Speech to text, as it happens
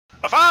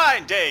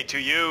fine day to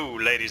you,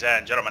 ladies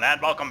and gentlemen,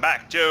 and welcome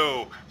back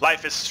to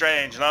Life is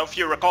Strange. Now, if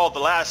you recall the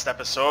last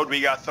episode,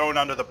 we got thrown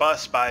under the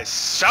bus by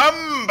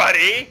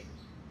somebody.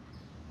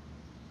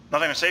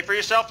 Nothing to say for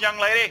yourself, young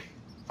lady?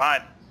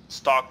 Fine, let's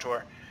talk to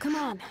her. Come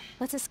on,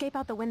 let's escape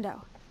out the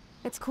window.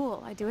 It's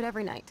cool, I do it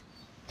every night.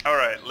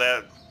 Alright,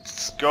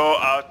 let's go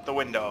out the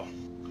window.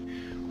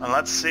 And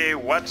let's see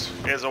what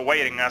is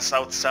awaiting us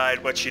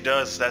outside, what she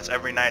does that's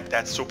every night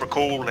that's super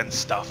cool and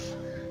stuff.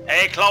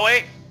 Hey,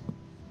 Chloe!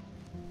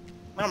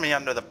 Let me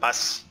under the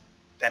bus.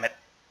 Damn it.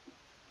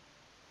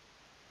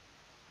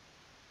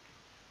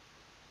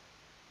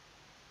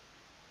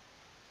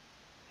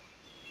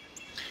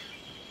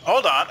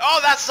 Hold on.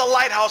 Oh, that's the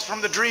lighthouse from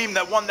the dream,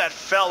 that one that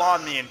fell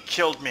on me and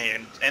killed me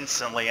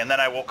instantly, and then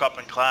I woke up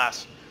in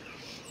class.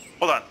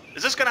 Hold on.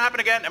 Is this gonna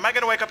happen again? Am I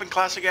gonna wake up in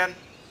class again?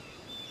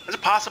 Is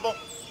it possible?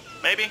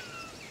 Maybe?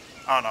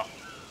 I don't know.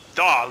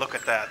 Oh, look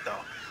at that,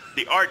 though.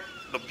 The art,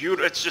 the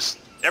beauty, it's just,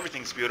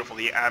 everything's beautiful.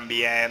 The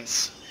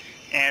ambience,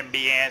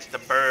 the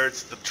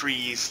birds, the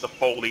trees, the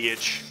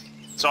foliage.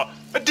 So,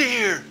 a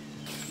deer!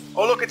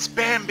 Oh, look, it's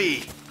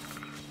Bambi!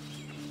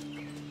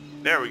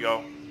 There we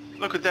go.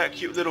 Look at that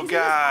cute little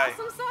guy.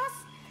 Isn't this awesome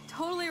sauce?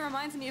 Totally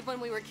reminds me of when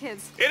we were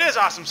kids. It is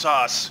awesome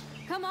sauce.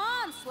 Come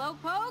on,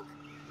 Slowpoke.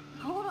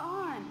 Hold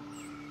on.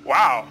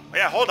 Wow.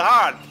 Yeah, hold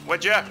on,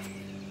 would ya?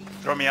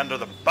 Throw me under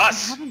the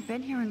bus. I haven't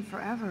been here in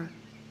forever.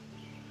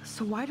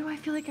 So why do I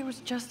feel like I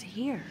was just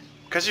here?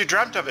 Because you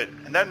dreamt of it,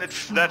 and then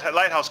that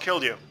lighthouse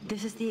killed you.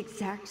 This is the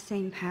exact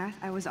same path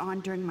I was on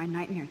during my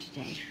nightmare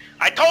today.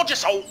 I told you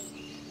so!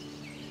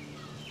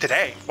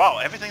 Today. Wow,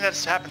 everything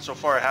that's happened so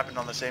far happened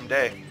on the same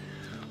day.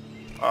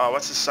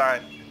 What's the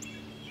sign?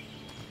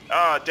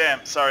 Oh,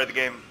 damn. Sorry, the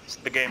game's...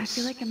 I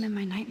feel like I'm in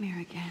my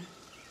nightmare again.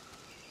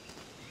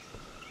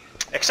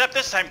 Except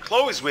this time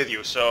Chloe's with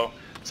you, so...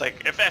 It's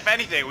like, if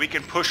anything, we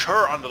can push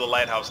her under the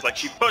lighthouse like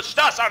she pushed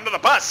us under the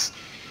bus!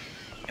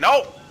 You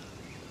know?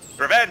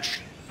 Revenge.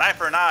 An eye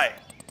for an eye.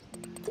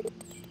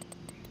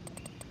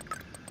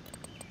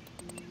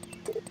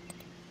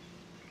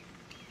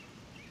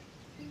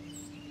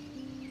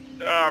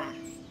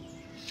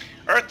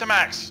 Earth to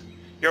Max.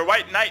 Your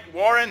white knight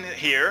Warren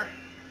here.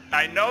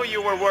 I know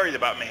you were worried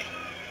about me.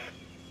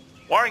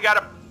 Warren got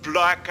a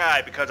black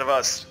eye because of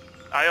us.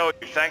 I owe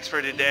you. Thanks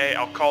for today.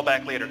 I'll call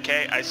back later,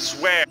 okay? I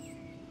swear.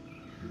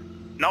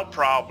 No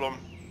problem.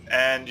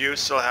 And you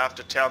still have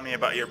to tell me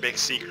about your big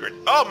secret.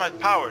 Oh, my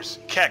powers.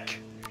 Keck.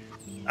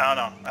 I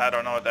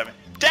don't know what that means.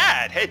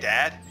 Dad! Hey,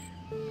 Dad.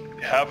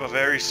 You have a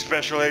very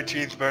special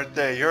 18th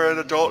birthday. You're an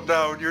adult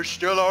now and you're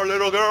still our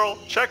little girl.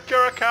 Check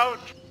your account.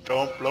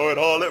 Don't blow it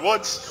all at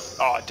once.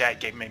 Oh, Dad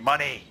gave me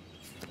money.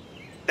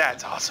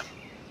 That's awesome.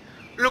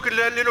 Look at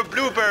that little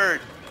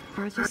bluebird.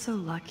 Birds are so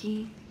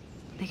lucky.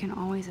 They can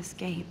always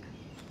escape.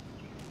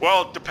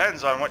 Well, it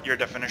depends on what your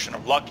definition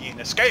of lucky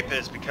and escape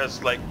is,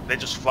 because, like, they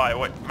just fly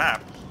away from the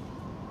map.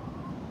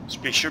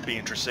 This should be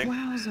interesting.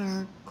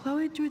 Wowzer.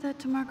 Chloe drew that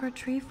to mark our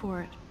tree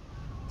fort.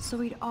 So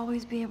we'd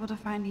always be able to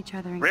find each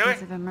other in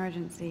case of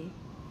emergency.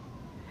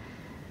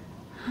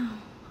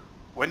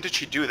 When did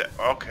she do that?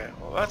 Okay,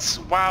 well, that's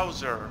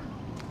wowzer.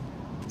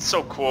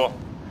 So cool.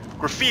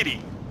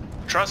 Graffiti.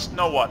 Trust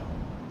no one.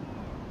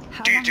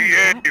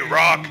 GTA, you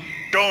rock.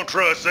 Don't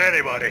trust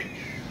anybody.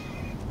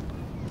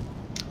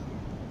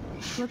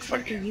 Looks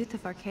like the youth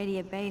of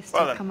Arcadia Bay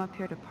still come up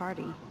here to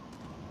party.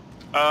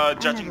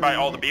 Judging by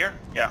all the beer?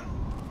 Yeah.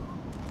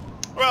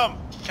 Well,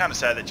 kind of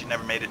sad that you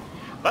never made it.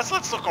 Let's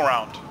look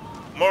around.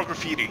 More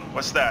graffiti.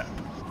 What's that?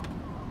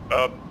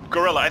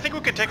 Gorilla. I think we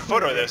could take a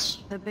photo of this.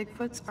 The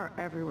Bigfoots are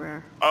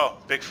everywhere. Oh,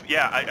 Bigfoot.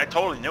 Yeah, I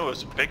totally knew it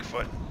was a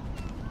Bigfoot.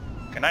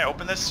 Can I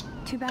open this?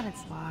 Too bad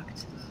it's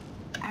locked.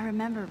 I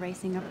remember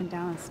racing up and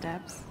down the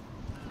steps.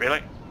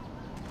 Really?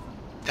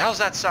 The hell's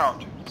that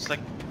sound? It's like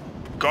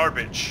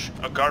garbage.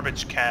 A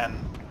garbage can.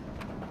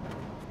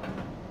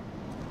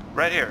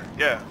 Right here.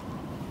 Yeah.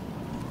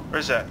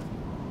 Where's that?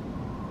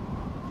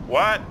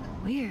 What?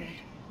 Weird.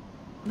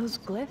 Those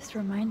glyphs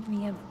remind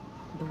me of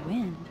the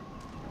wind.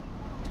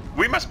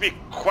 We must be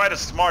quite a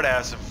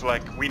smartass if,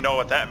 like, we know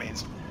what that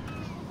means.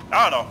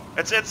 I don't know.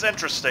 It's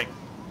interesting.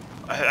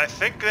 I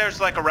think there's,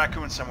 like, a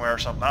raccoon somewhere or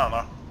something. I don't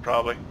know.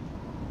 Probably.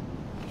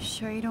 You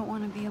sure you don't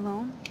want to be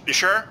alone? You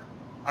sure?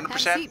 100%? Have a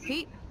seat,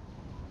 Pete.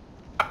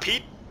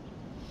 Pete?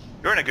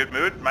 You're in a good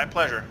mood. My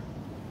pleasure.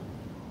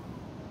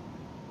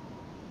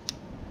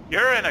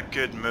 You're in a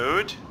good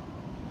mood.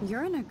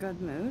 You're in a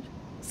good mood.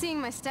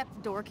 Seeing my step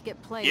dork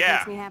get played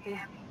makes me happy.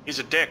 He's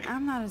a dick.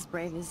 I'm not as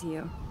brave as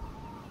you.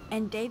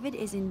 And David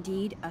is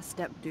indeed a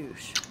step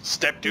douche.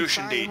 Step douche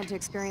indeed. I had to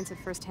experience it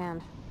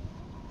firsthand.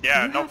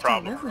 Yeah, you no have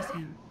problem. To live with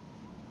him.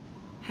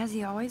 Has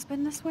he always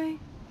been this way?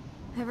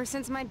 Ever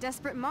since my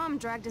desperate mom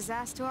dragged his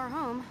ass to our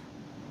home,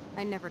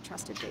 I never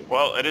trusted David.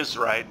 Well, it is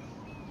right.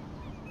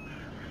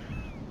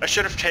 I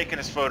should have taken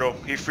his photo.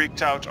 He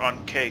freaked out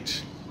on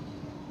Kate.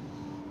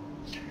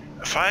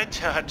 If I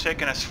had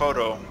taken his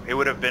photo, he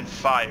would have been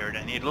fired,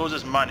 and he'd lose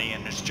his money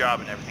and his job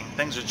and everything.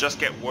 Things would just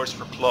get worse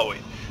for Chloe.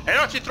 I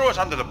know she threw us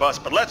under the bus,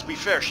 but let's be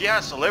fair, she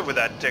has to live with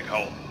that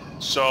dickhole.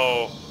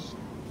 So,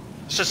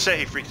 Let's just say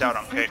he freaked out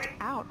on Kate. Freaked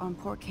out on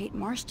poor Kate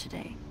Marsh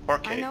today. Or I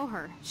Kate. know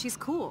her. She's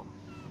cool.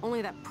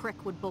 Only that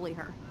prick would bully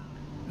her.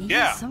 He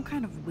Yeah. has some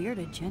kind of weird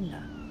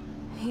agenda.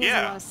 He has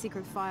Yeah. a lot of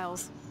secret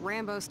files.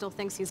 Rambo still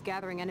thinks he's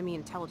gathering enemy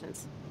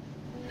intelligence.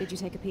 Did you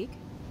take a peek?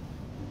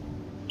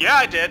 Yeah,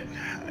 I did.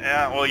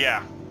 Yeah, well,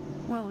 yeah.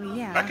 Well,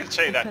 yeah. I can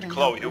say that to couldn't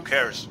Chloe. help Who it.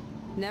 cares?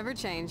 Never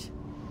change.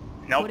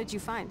 Nope. What did you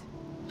find?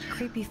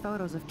 Creepy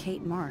photos of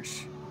Kate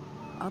Marsh.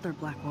 Other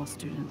Blackwell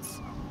students.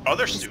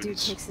 Other This dude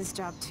students. takes his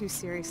job too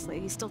seriously.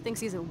 He still thinks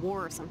he's at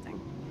war or something.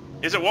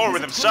 He's at war He's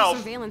with a total himself.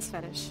 surveillance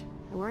fetish.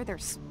 Where are there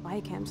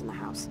spy cams in the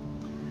house?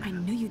 I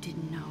knew you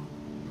didn't know.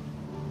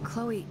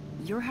 Chloe,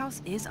 your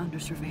house is under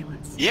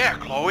surveillance. Yeah,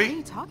 What are Chloe.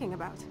 you talking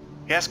about?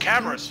 He has There are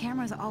cameras.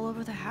 cameras all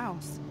over the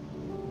house.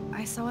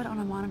 I saw it on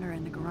a monitor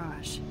in the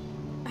garage.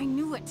 I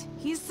knew it.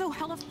 He's so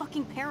hella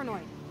fucking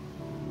paranoid.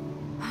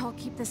 I'll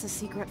keep this a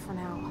secret for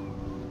now.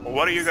 Well,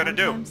 what are you gonna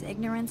do? Sometimes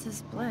ignorance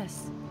is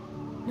bliss.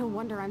 No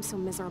wonder I'm so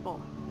miserable.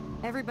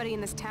 Everybody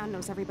in this town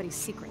knows everybody's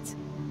secrets.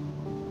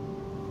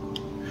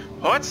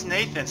 What's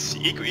Nathan's?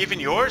 Even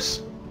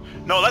yours?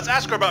 No, let's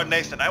ask her about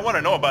Nathan. I want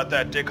to know about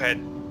that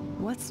dickhead.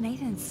 What's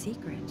Nathan's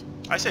secret?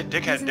 I said He's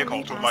dickhead, an dickhole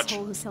elite too much.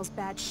 asshole who sells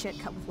bad shit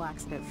cut with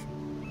laxative.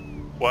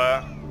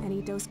 What? And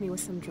he dosed me with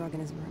some drug in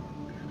his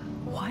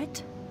room.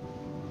 What?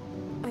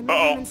 I met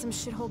Uh-oh. him in some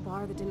shithole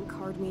bar that didn't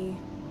card me.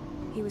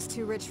 He was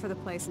too rich for the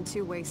place and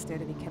too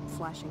wasted, and he kept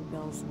flashing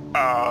bills.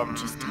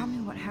 Just tell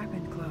me what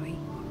happened, Chloe.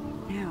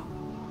 Now.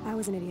 I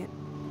was an idiot.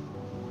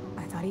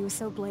 I thought he was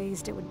so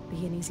blazed it would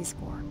be an easy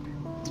score.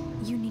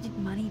 You needed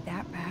money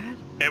that bad?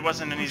 It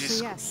wasn't an easy.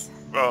 Actually, yes.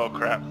 Oh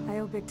crap. I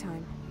owe big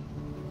time.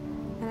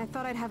 And I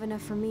thought I'd have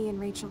enough for me and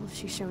Rachel if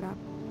she showed up.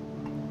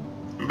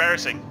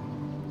 Embarrassing.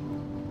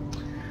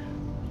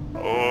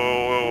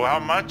 Oh, how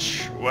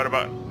much? What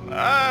about?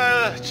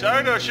 I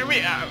don't know. Should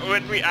we?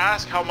 Would we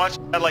ask how much?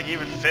 Like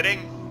even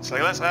fitting? So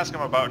let's ask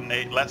him about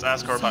Nate. Let's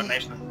ask her about So,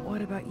 Nathan.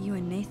 What about you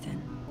and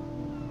Nathan?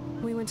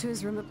 We went to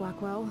his room at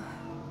Blackwell.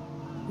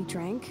 We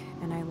drank,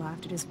 and I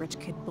laughed at his rich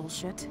kid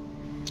bullshit.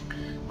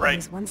 He Right.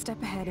 was one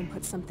step ahead and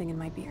put something in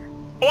my beer.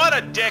 What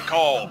a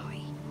dickhole!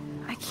 Chloe,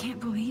 I can't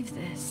believe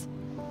this.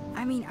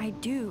 I mean, I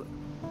do.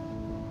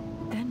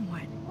 Then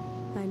what?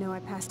 I know I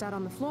passed out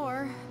on the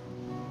floor.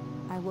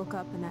 I woke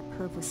up and that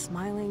perv was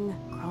smiling,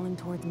 crawling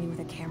towards me with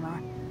a camera.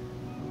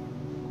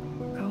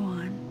 Go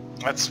on.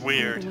 That's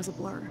Everything weird. was a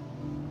blur.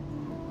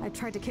 I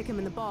tried to kick him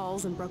in the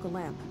balls and broke a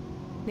lamp.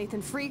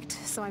 Nathan freaked,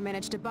 so I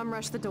managed to bum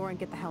rush the door and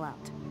get the hell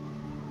out.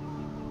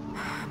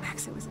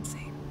 Max, it was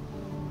insane.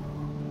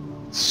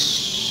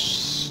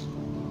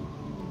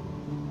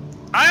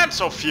 I am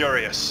so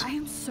furious. I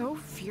am so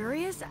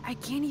furious, I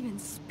can't even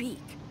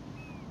speak.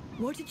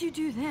 What did you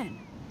do then?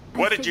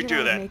 What I did you figured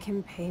do I'd then? Make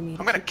him pay me.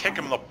 I'm gonna kick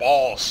him in the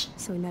balls.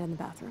 So we met in the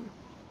bathroom.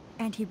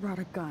 And he brought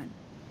a gun.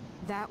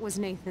 That was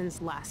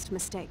Nathan's last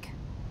mistake.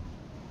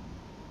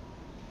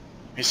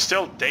 He's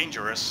still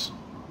dangerous.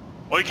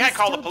 Well, you can't He's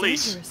call the still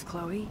police. dangerous,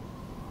 Chloe.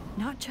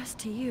 Not just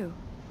to you.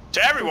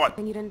 To everyone.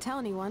 And you didn't tell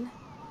anyone.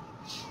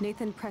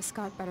 Nathan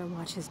Prescott better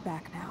watch his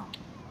back now.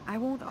 I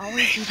won't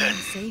always be there to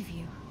save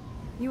you.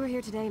 You were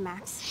here today,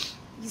 Max.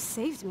 You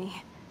saved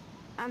me.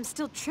 I'm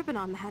still tripping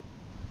on that.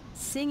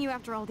 Seeing you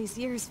after all these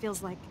years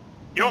feels like...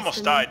 You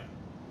almost destiny. died.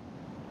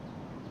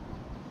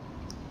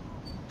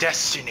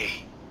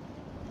 Destiny.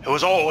 It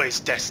was always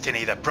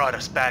destiny that brought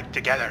us back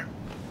together.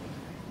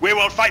 We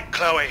will fight,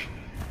 Chloe.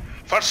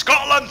 For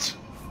Scotland.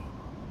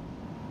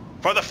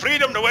 For the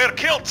freedom to wear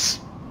kilts.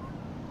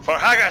 For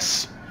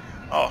haggis.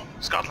 Oh,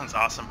 Scotland's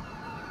awesome.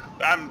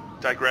 I'm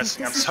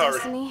digressing, If I'm this is sorry.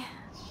 destiny,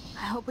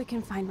 I hope we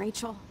can find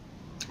Rachel.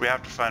 We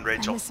have to find I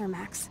Rachel. miss her,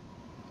 Max.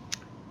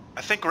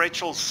 I think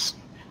Rachel's...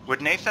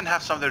 Would Nathan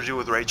have something to do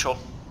with Rachel?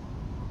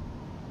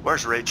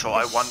 Where's Rachel?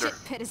 I This wonder.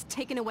 shit pit has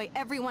taken away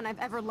everyone I've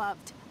ever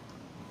loved.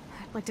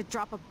 I'd like to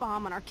drop a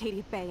bomb on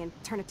Arcadia Bay and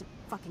turn it to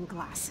fucking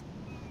glass.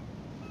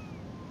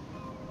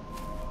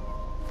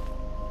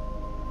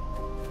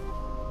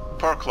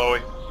 Poor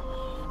Chloe.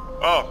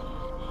 Oh.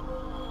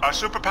 Our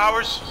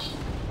superpowers?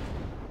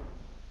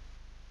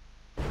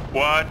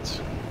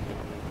 What?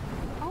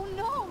 Oh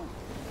no!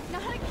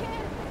 Not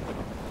again!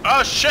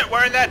 Oh shit,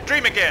 we're in that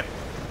dream again.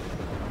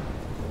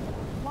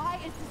 Why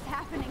is this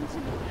happening to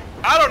me?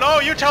 I don't know,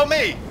 you tell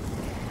me.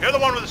 You're the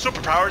one with the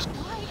superpowers.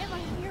 Why am I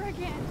here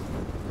again?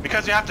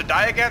 Because you have to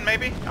die again,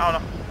 maybe? I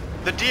don't know.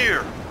 The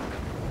deer.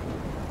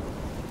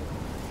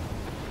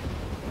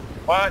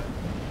 What?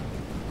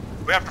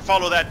 We have to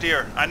follow that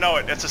deer. I know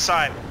it. It's a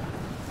sign.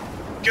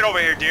 Get over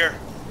here, deer.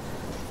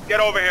 Get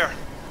over here.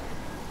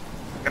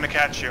 I'm gonna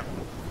catch you.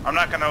 I'm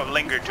not gonna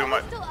linger too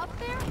much. Still up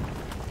there?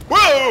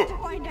 Whoa!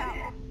 Find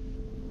out.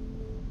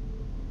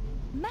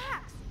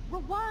 Max,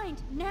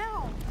 rewind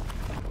now.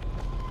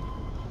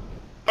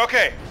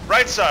 Okay,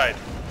 right side.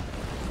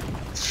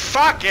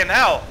 Fucking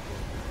hell.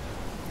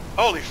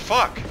 Holy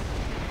fuck.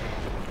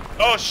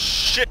 Oh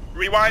shit,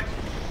 rewind.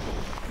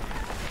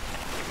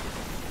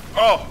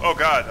 Oh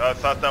god, I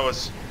thought that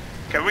was...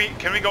 Can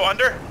we go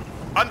under?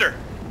 Under.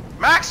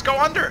 Max, go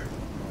under.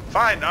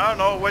 Fine, I don't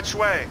know which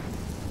way.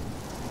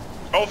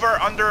 Over,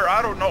 under,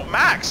 I don't know.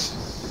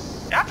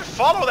 Max! You have to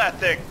follow that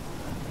thing.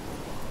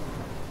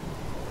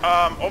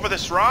 Over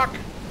this rock.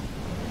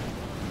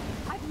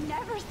 I've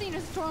never seen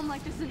a storm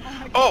like this in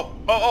my life.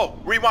 Oh,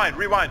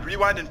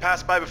 rewind and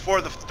pass by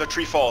before the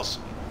tree falls.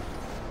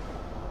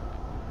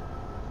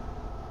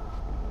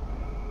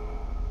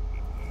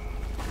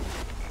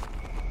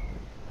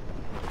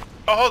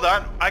 Oh, hold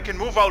on. I can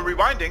move while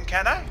rewinding,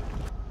 can I?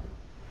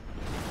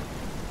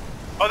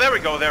 Oh, there we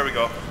go.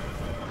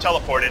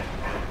 Teleported.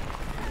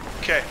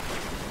 Okay.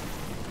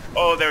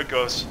 Oh, there it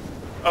goes.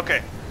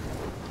 Okay.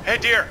 Hey,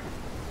 dear.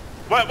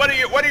 What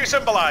do you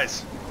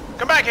symbolize?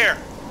 Come back here.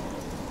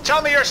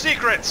 Tell me your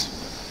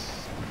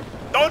secrets.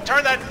 Don't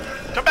turn that.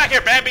 Come back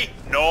here, Bambi.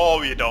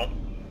 No, you don't.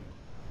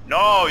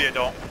 No, you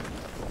don't.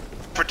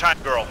 For Time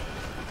Girl.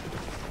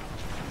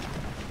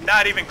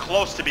 Not even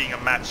close to being a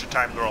match to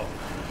Time Girl.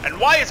 And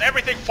why is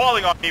everything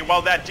falling on me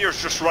while that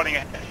deer's just running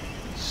ahead?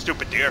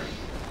 Stupid deer.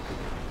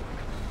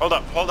 Hold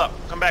up.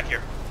 Come back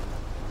here.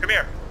 Come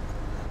here.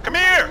 Come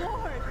here!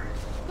 Lord,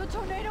 the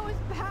tornado is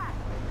back.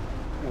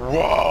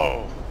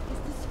 Whoa. Is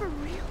this for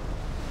real?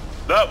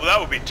 That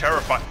would be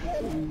terrifying.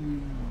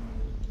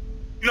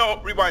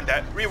 No, rewind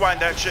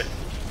that shit.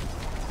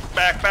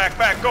 Back,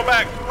 go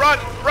back.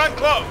 Run,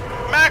 Chloe.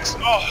 Max,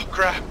 oh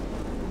crap.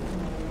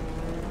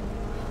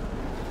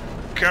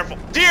 Careful.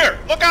 Deer,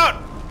 look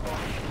out!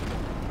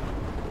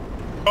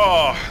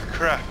 Oh,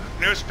 crap.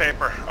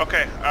 Newspaper.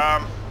 Okay,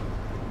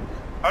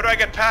 how do I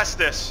get past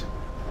this?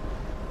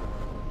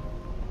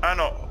 I don't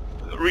know.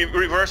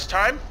 Reverse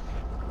time?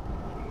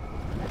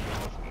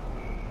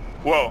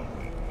 Whoa.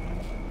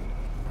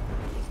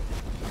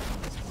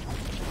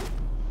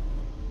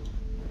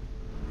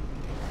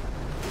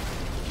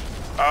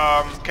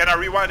 Can I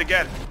rewind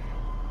again?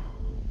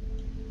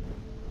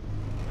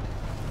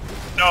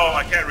 No,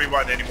 I can't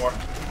rewind anymore.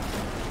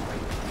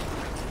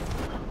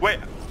 Wait.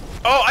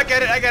 Oh, I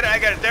get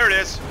it. There it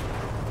is.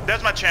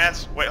 There's my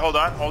chance. Wait, hold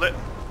on. Hold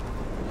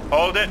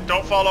it.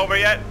 Don't fall over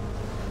yet.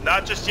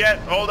 Not just yet.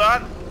 Hold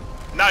on.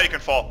 Now you can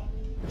fall.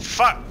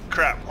 Fuck.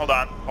 Crap. Hold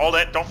on. Hold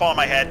it. Don't fall on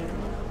my head.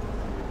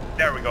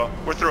 There we go.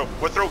 We're through.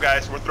 We're through,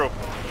 guys. We're through.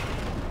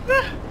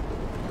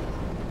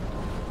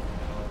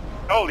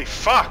 Holy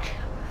fuck.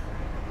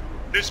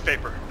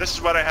 Newspaper. This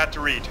is what I had to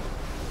read.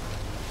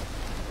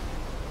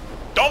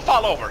 Don't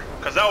fall over,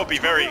 because that would be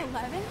very... October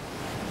 11?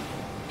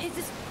 Is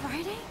this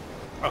Friday?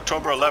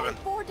 October That's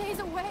 11th. only 4 days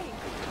away.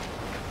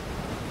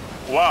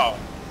 Wow.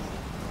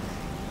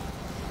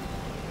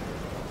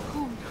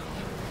 Oh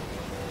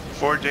no.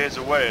 4 days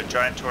away, a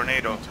giant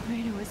tornado. The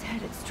tornado is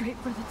headed straight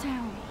for the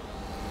town.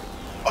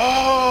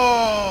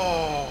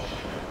 Oh!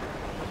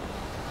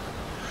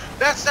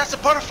 That's a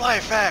butterfly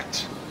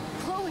effect!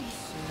 Chloe,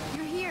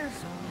 you're here.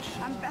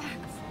 I'm back.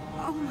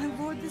 Oh my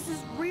lord, this is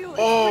real. It's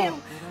Oh.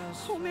 real.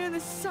 Oh man,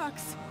 this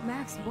sucks.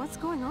 Max, what's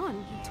going on?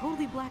 You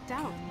totally blacked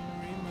out.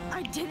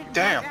 I didn't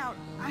Damn. black out.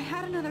 I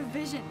had another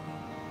vision.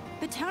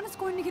 The town is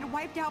going to get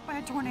wiped out by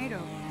a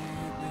tornado.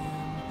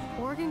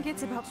 Oregon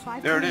gets about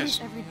 5 There it tornadoes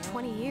is. every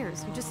 20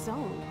 years. You just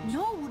zoned.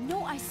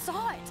 No, I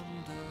saw it.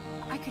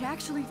 I could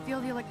actually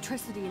feel the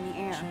electricity in the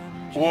air.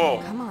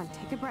 Whoa. Come on,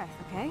 take a breath,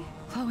 okay?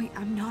 Chloe,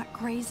 I'm not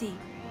crazy.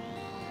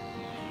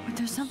 But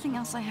there's something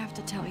else I have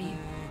to tell you.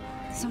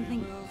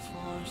 Something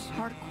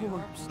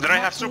hardcore. Then I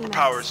have Talk to me, Max.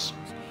 superpowers.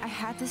 I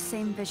had the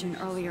same vision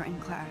earlier in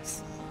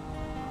class.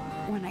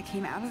 When I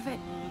came out of it,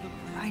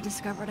 I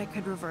discovered I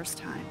could reverse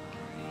time.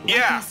 Like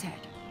Yeah. I said,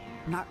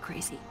 not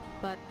crazy.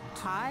 But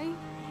high,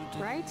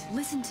 right?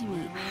 Listen to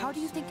me. How do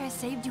you think I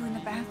saved you in the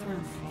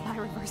bathroom? By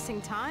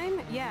reversing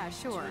time? Yeah,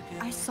 sure.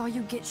 I saw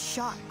you get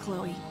shot,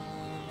 Chloe.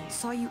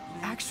 Saw you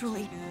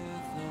actually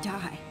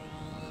die.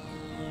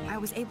 I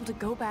was able to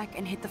go back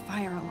and hit the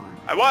fire alarm.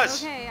 I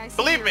was. Okay, I see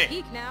Believe you're me. a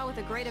geek now with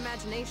a great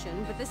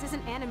imagination, but this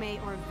isn't anime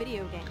or a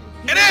video game.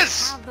 You It don't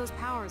is! have those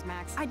powers,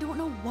 Max. I don't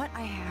know what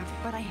I have,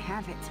 but I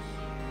have it.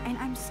 And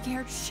I'm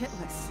scared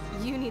shitless.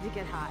 You need to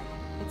get high.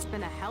 It's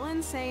been a hell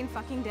insane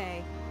fucking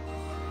day.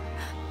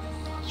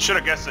 Should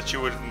have guessed that she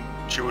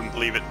wouldn't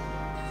believe it.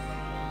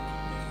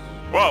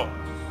 Whoa.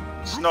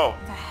 Snow.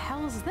 What the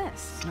hell is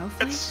this?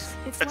 Snowflakes?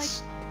 It's like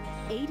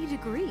 80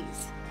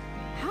 degrees.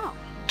 How?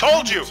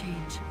 Told you.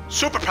 Change.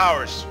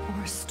 Superpowers.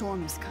 Or a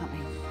storm is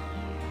coming.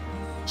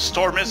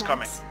 Storm is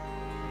coming.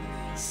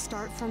 Max,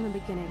 start from the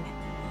beginning.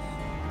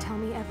 Tell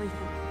me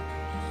everything.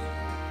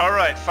 All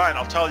right, fine.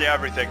 I'll tell you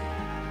everything.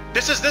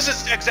 This is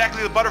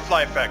exactly the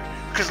butterfly effect.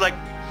 Because like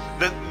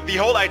the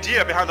whole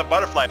idea behind the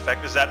butterfly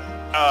effect is that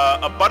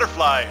a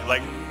butterfly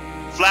like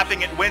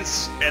flapping in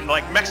winds in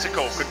like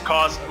Mexico could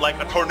cause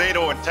like a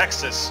tornado in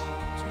Texas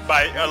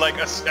by like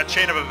a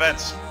chain of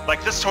events.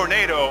 Like this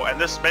tornado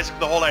and this basically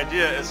the whole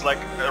idea is like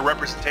a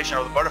representation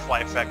of the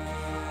butterfly effect,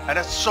 and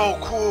it's so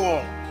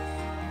cool.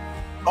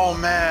 Oh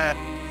man,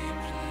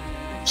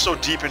 I'm so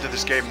deep into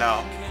this game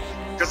now.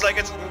 Because like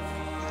it's,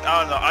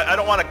 I don't know, I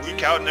don't want to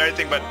geek out and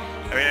everything, but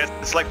I mean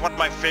it's like one of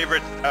my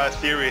favorite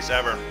theories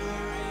ever.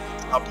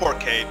 Poor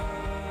Kate.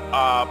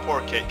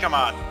 Poor Kate. Come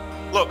on.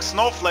 Look,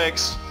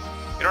 snowflakes.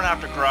 You don't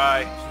have to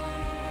cry.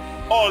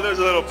 Oh, there's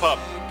a little pup.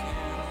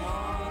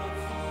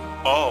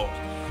 Oh,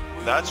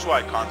 that's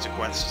why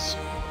consequences.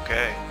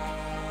 Okay.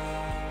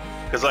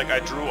 Because like I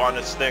drew on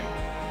this thing.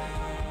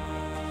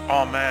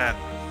 Oh man.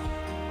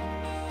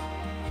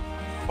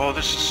 Oh,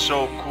 this is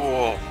so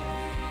cool.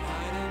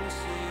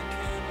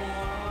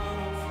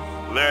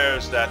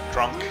 There's that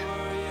drunk.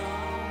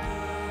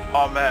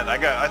 Oh man,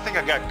 I think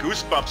I got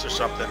goosebumps or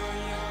something.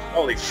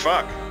 Holy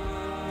fuck.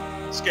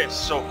 This game's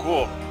so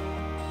cool.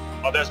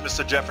 Oh, there's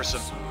Mr.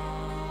 Jefferson.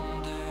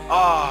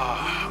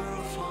 Ah.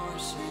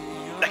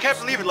 I can't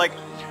believe it, like,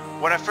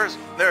 when I first...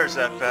 There's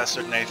that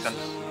bastard Nathan.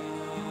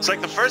 It's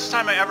like the first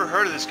time I ever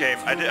heard of this game,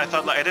 I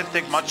thought, like, I didn't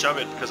think much of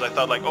it, because I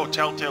thought, like, oh,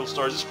 Telltale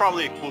Stories, it's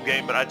probably a cool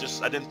game, but I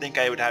didn't think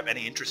I would have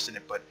any interest in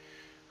it, but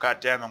god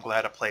damn, I'm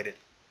glad I played it.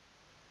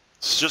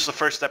 It's just the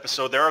first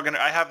episode.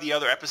 I have the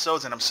other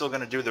episodes, and I'm still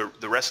gonna do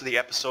the rest of the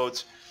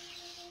episodes.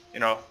 You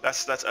know,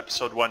 that's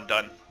episode 1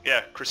 done.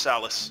 Yeah,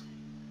 Chrysalis.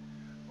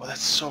 Well,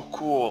 that's so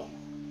cool.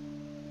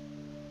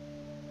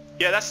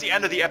 Yeah, that's the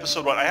end of the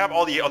episode 1. I have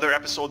all the other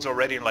episodes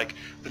already, and like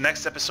the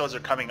next episodes are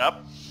coming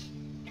up.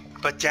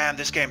 But damn,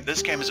 this game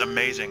is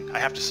amazing, I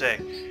have to say.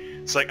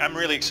 It's like I'm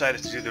really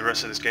excited to do the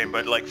rest of this game,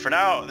 but like for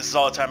now, this is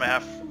all the time I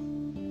have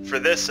for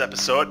this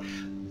episode.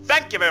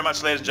 Thank you very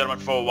much, ladies and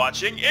gentlemen, for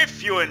watching.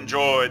 If you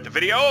enjoyed the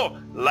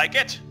video, like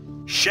it,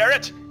 share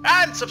it,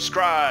 and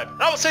subscribe.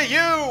 And I will see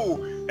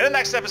you in the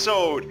next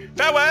episode.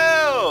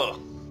 Farewell!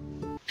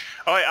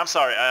 Oh wait, I'm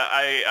sorry.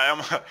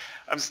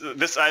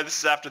 This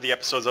is after the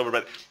episode's over,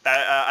 but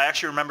I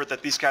actually remembered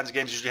that these kinds of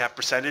games usually have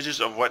percentages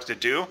of what to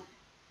do.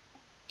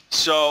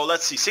 So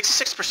let's see,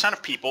 66%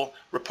 of people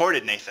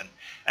reported Nathan,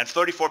 and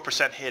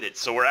 34% hit it.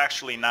 So we're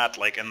actually not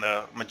like in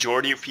the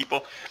majority of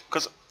people,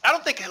 because I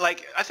don't think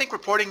I think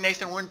reporting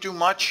Nathan wouldn't do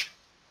much.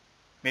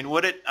 I mean,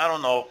 would it? I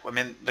don't know. I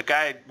mean, the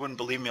guy wouldn't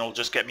believe me. It'll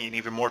just get me in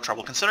even more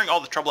trouble. Considering all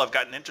the trouble I've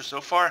gotten into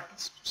so far,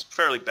 it's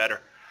fairly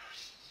better.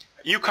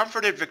 You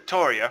comforted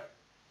Victoria.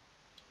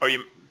 Or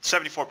you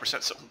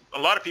 74%, so a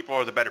lot of people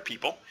are the better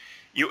people.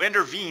 You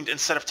intervened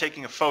instead of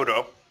taking a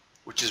photo,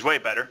 which is way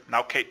better.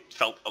 Now Kate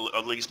felt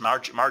at least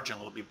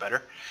marginally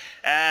better.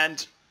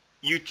 And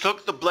you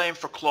took the blame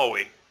for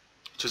Chloe,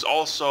 which is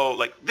also,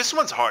 like, this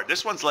one's hard.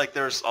 This one's like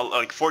there's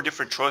like 4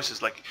 different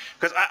choices. Like,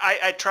 because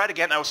I tried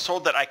again. I was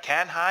told that I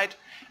can hide,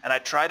 and I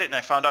tried it, and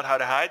I found out how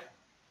to hide.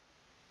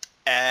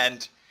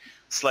 And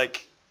it's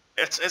like,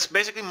 it's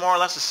basically more or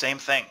less the same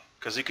thing.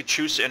 Because you could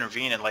choose to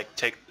intervene and like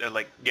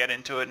get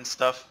into it and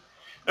stuff.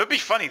 It would be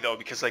funny though,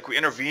 because like we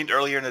intervened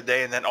earlier in the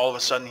day, and then all of a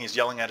sudden he's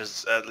yelling at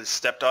his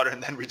stepdaughter,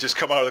 and then we just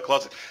come out of the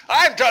closet.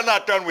 I'm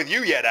not done with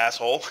you yet,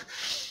 asshole.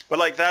 But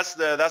like that's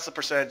the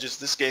percentages.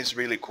 This game's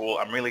really cool.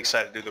 I'm really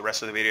excited to do the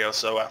rest of the video.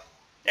 So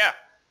yeah,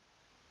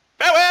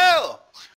 farewell.